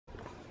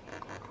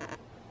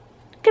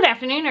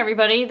afternoon,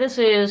 everybody. This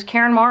is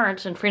Karen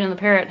Martz and Freedom the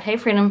Parrot. Hey,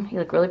 Freedom, you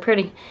look really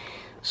pretty.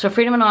 So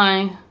Freedom and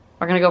I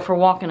are going to go for a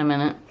walk in a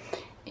minute.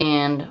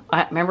 And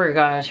remember,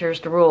 guys,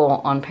 here's the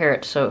rule on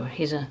Parrot. So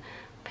he's a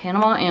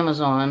Panama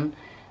Amazon,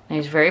 and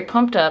he's very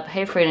pumped up.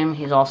 Hey, Freedom,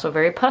 he's also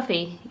very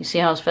puffy. You see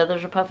how his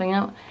feathers are puffing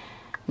up?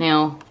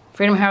 Now,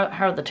 Freedom, how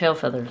are the tail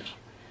feathers?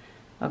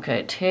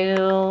 Okay,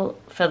 tail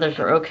feathers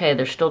are okay.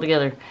 They're still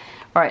together.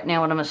 All right,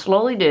 now what I'm going to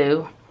slowly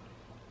do,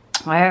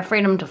 I have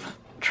Freedom to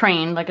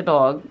train like a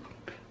dog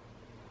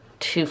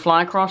to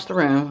fly across the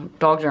room.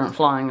 Dogs aren't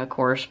flying, of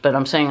course, but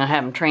I'm saying I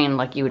have him trained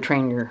like you would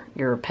train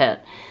your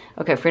pet.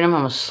 Okay, Freedom, I'm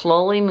going to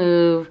slowly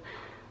move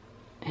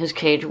his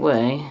cage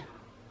away.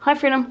 Hi,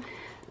 Freedom.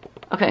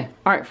 Okay,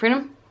 all right,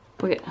 Freedom.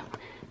 We're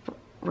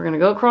going to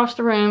go across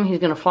the room. He's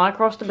going to fly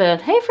across the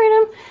bed. Hey,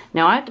 Freedom.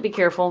 Now, I have to be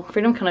careful.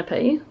 Freedom, can I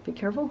pet you? Be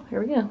careful.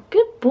 Here we go.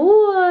 Good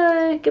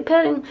boy. Good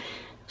petting.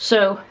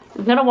 So,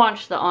 we've got to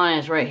watch the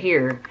eyes right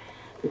here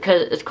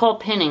because it's called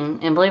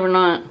pinning, and believe it or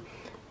not,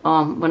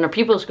 when their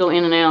pupils go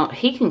in and out,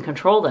 he can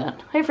control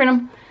that. Hey,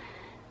 Freedom.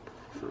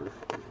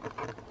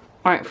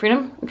 All right,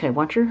 Freedom. Okay,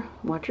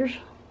 watchers.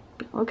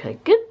 Okay,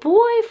 good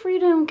boy,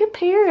 Freedom. Good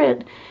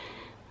Parrot.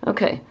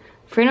 Okay,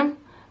 Freedom.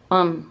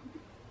 I'm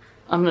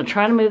gonna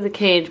try to move the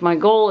cage. My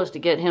goal is to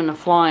get him to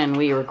fly and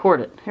we record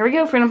it. Here we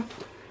go, Freedom.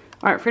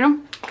 All right,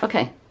 Freedom.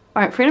 Okay.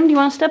 All right, Freedom. Do you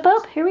want to step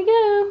up? Here we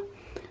go.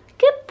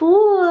 Good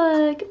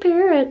boy. Good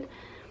Parrot.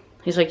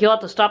 He's like, you'll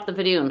have to stop the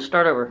video and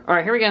start over. All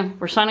right, here we go.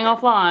 We're signing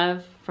off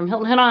live from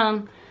Hilton Head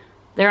On.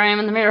 There I am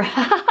in the mirror.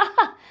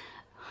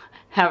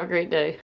 Have a great day.